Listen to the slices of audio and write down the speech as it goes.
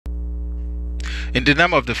In the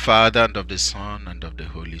name of the Father, and of the Son, and of the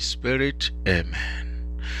Holy Spirit.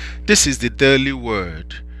 Amen. This is the daily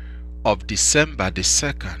word of December the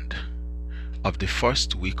 2nd of the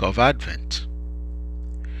first week of Advent.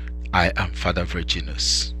 I am Father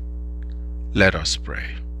Virginus. Let us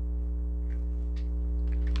pray.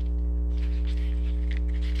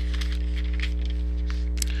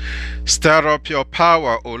 Stir up your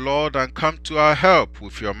power, O Lord, and come to our help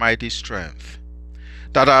with your mighty strength,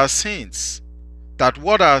 that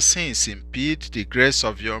what our sins impede, the grace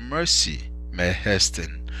of your mercy may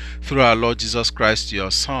hasten. Through our Lord Jesus Christ,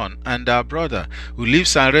 your Son, and our brother, who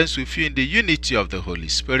lives and reigns with you in the unity of the Holy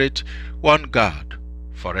Spirit, one God,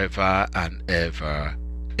 forever and ever.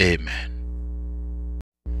 Amen.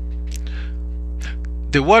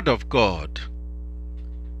 The Word of God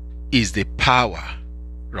is the power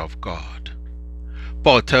of God.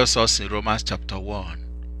 Paul tells us in Romans chapter 1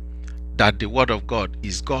 that the Word of God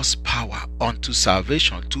is God's power unto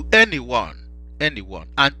salvation to anyone,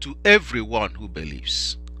 and to everyone who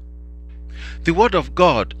believes. The Word of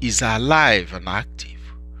God is alive and active.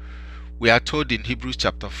 We are told in Hebrews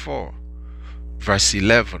chapter 4, verse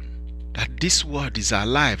 11, that this Word is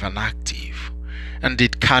alive and active, and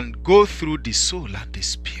it can go through the soul and the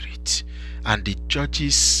spirit, and it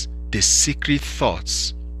judges the secret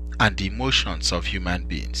thoughts and emotions of human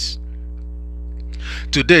beings.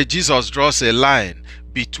 Today, Jesus draws a line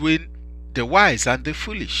between the wise and the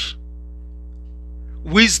foolish.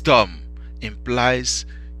 Wisdom implies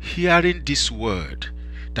hearing this word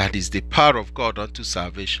that is the power of God unto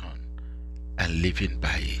salvation and living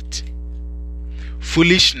by it.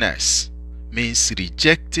 Foolishness means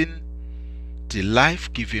rejecting the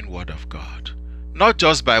life-giving word of God, not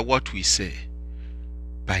just by what we say,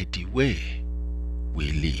 by the way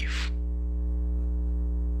we live.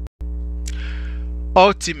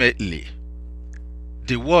 Ultimately,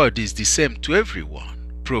 the word is the same to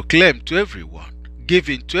everyone, proclaimed to everyone,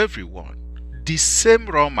 given to everyone, the same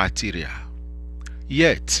raw material.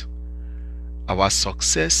 Yet, our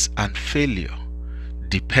success and failure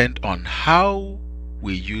depend on how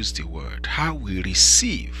we use the word, how we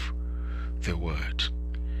receive the word.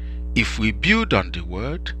 If we build on the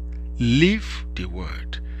word, live the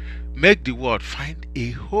word, make the word find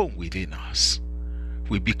a home within us,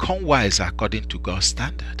 we become wise according to God's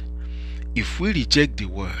standard. If we reject the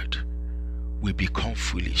word, we become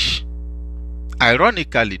foolish.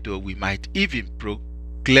 Ironically, though, we might even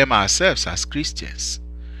proclaim ourselves as Christians,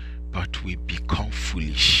 but we become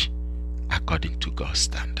foolish according to God's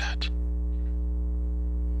standard.